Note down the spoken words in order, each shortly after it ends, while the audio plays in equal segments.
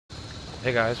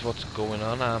Hey guys, what's going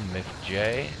on? I'm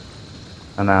MythJay.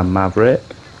 And I'm Maverick.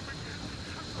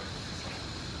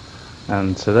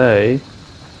 And today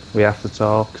we have to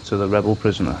talk to the rebel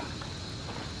prisoner.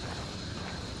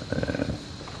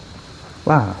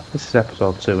 Wow, this is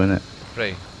episode 2, isn't it?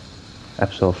 3.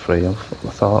 Episode 3, I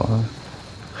thought.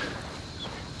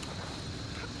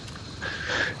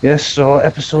 Yes, so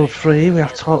episode 3 we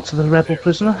have to talk to the rebel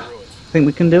prisoner. Think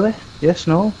we can do it? Yes,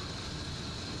 no?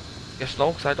 Yes,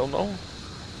 no, because I don't know.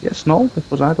 Yes, no,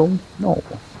 because I don't know.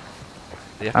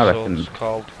 The I reckon. episode's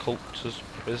called Culta's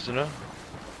Prisoner.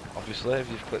 Obviously,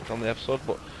 if you've clicked on the episode,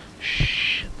 but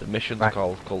shh, the mission's Right.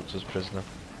 called Culta's Prisoner.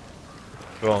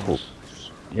 Drones. Cool.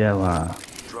 Yeah,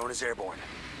 Drone is airborne.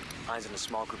 Eyes in a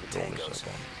small group of tangos.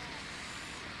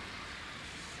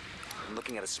 I'm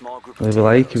looking at a small group of leave a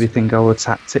like if you think our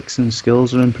tactics and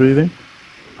skills are improving.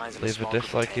 Leave a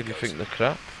dislike if you think they're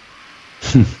crap.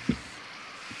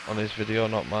 On his video,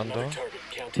 not mine though.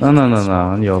 No,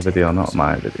 on your video, not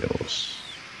my videos.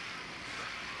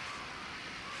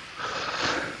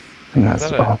 I think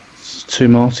that's about 2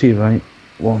 more to you, right?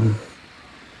 1,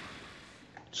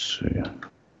 2.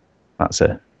 That's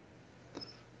it.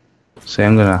 See,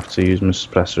 I'm gonna have to use my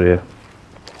suppressor here.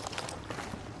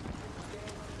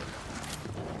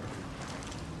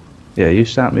 Yeah, you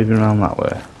start moving around that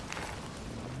way.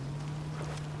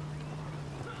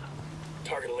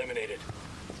 Target eliminated.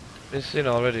 Been seen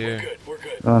already. We're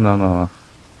good. No.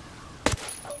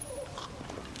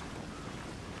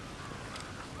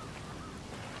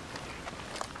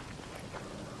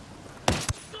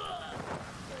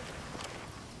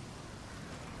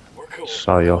 We're cool.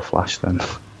 Saw your flash then.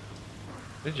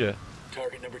 Did you?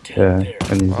 Target number 10 Yeah, there.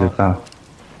 and you did that.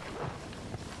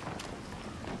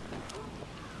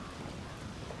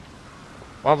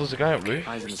 Wow, there's a guy up roof.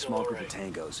 Eyes in a small group of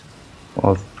tangos.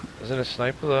 Well, There's a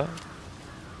sniper there.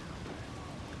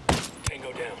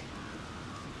 Tango down.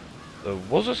 There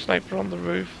was a sniper on the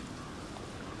roof.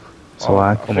 so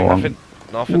I come along.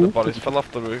 I think the bodies fell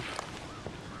off the roof.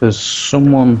 There's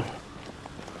someone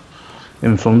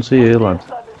in front of you, lad.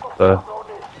 There.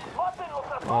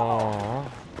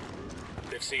 Oh.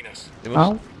 They've seen us.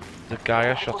 Ow. The guy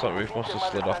I shot on the roof must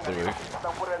have slid off the roof.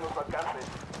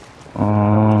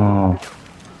 Oh.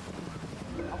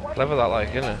 Clever that,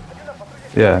 like, innit?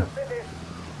 Yeah.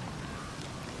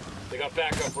 They got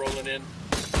backup rolling in.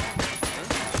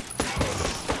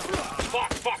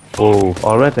 Fuck. Oh,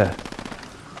 already?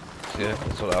 Yeah,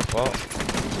 that's what I thought.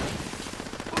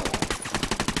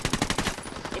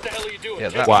 What the hell are you doing? Yeah,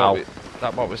 that's Wow.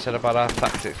 what we said about our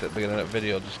tactics at the beginning of the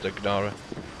video, just ignore it.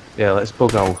 Yeah, let's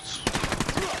bug out.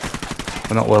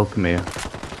 We're not welcome here.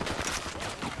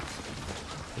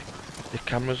 The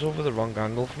camera's over the wrong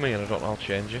angle for me and I don't know how to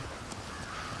change it.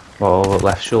 Well, over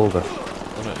left shoulder.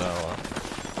 Done it now, lad.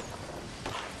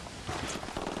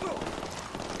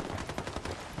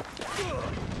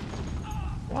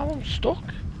 Wow, I'm stuck.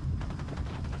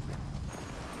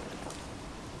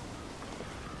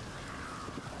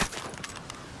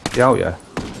 You out, yeah?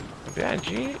 Behind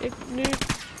you, Noob.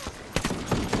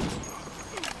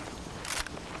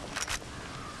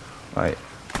 Right.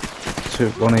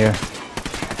 1 here.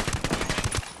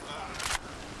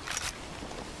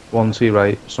 1 to your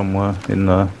right, somewhere in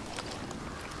there.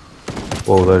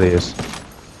 Whoa, there he is.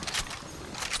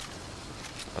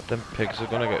 Them pigs are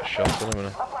gonna get shot in a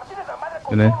minute.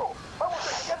 You know?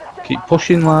 Keep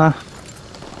pushing, la.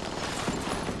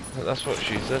 That's what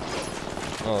she said.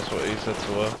 Oh, that's what he said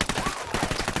to her.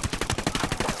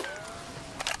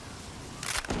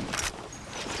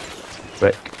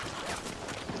 Rick.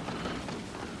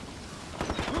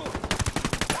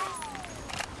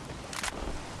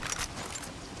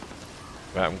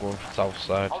 Right, I'm going for south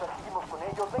side.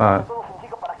 Alright.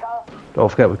 Don't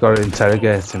forget, we've got to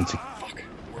interrogate him to,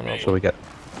 so we get.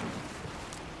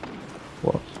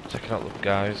 What? Checking out the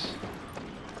guys.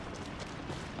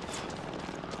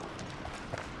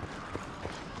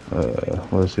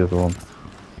 Where's the other one?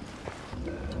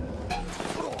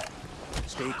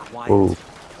 Stay quiet. Oh.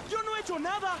 Yo no he hecho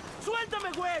nada.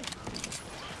 Suéltame, güey.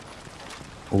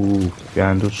 Oh,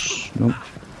 behind us. Nope.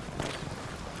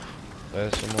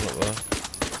 There's someone up there.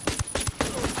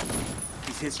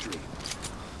 He's history.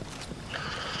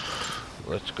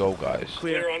 Let's go, guys.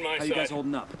 Clear on my How side. you guys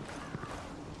holding up?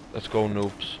 Let's go,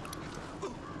 noobs.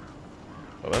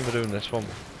 I remember doing this one.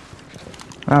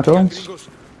 Ah, don't. Gringos,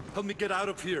 help me get out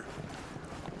of here.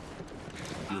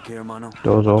 You okay, hermano?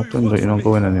 Doors open, but you're not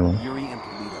going anywhere. Yuri and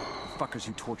Polito, the fuckers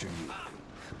who tortured you.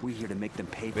 We're here to make them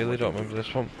pay for Really what don't they remember did.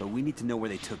 this one. But we need to know where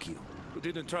they took you. We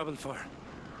didn't travel far.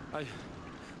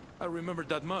 I remember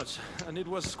that much, and it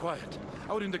was quiet,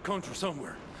 out in the country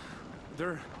somewhere.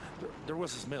 They're There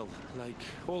was a smell, like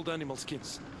old animal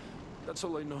skins. That's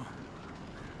all I know.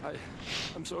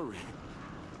 I'm sorry.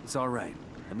 It's all right.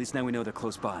 At least now we know they're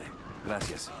close by.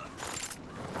 Gracias.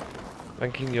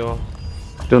 Thanking your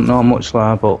Don't know much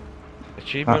there, but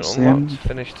achievement that's the unlocked. end.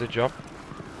 Finish the job.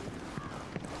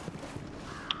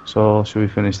 So, should we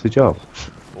finish the job?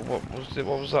 What was it?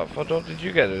 What was that for? Did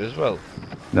you get it as well?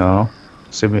 No.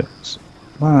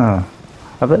 Wow.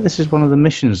 I bet this is one of the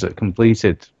missions that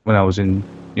completed when I was in,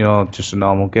 you know, just a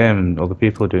normal game and other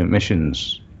people are doing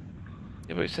missions.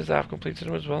 Yeah, but it says I've completed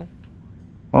them as well.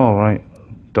 Oh, right.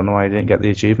 Don't know why I didn't get the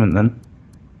achievement then.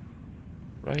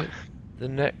 Right. The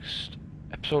next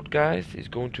episode, guys, is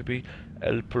going to be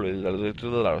El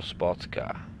Sports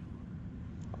Car.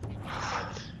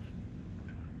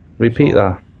 Repeat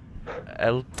that.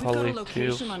 El We've got a Polito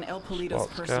location on El Polito's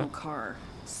Sports personal Car. car.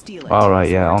 Steal it. Alright,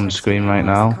 yeah, So on our screen techs right can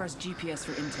analyze now. the car's GPS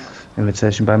for intel.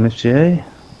 Invitation by MythJay.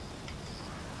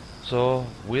 So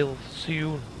we'll see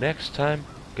you next time,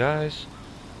 guys.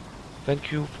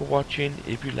 Thank you for watching.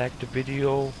 If you liked the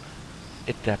video,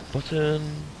 hit that button,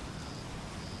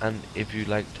 and if you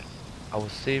liked our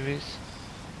series,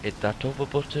 hit that other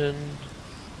button.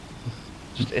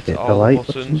 Just hit all the like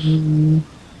buttons. button.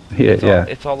 Yeah, yeah.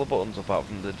 It's all the buttons apart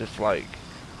from the dislike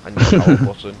and your power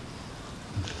button.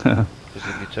 Because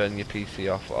if you turn your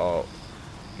PC off or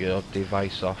your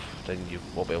device off, then you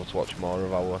won't be able to watch more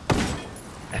of our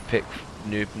epic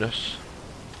noobness.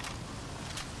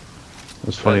 It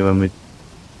was funny when we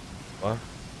What?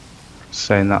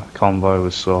 saying that convoy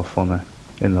was so funny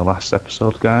in the last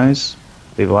episode, guys.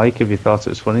 Leave a like if you thought it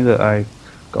was funny that I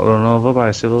got run over by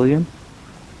a civilian.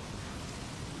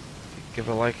 Give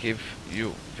a like if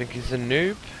you think he's a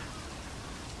noob.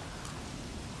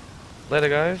 Later,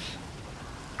 guys.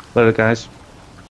 Later, guys.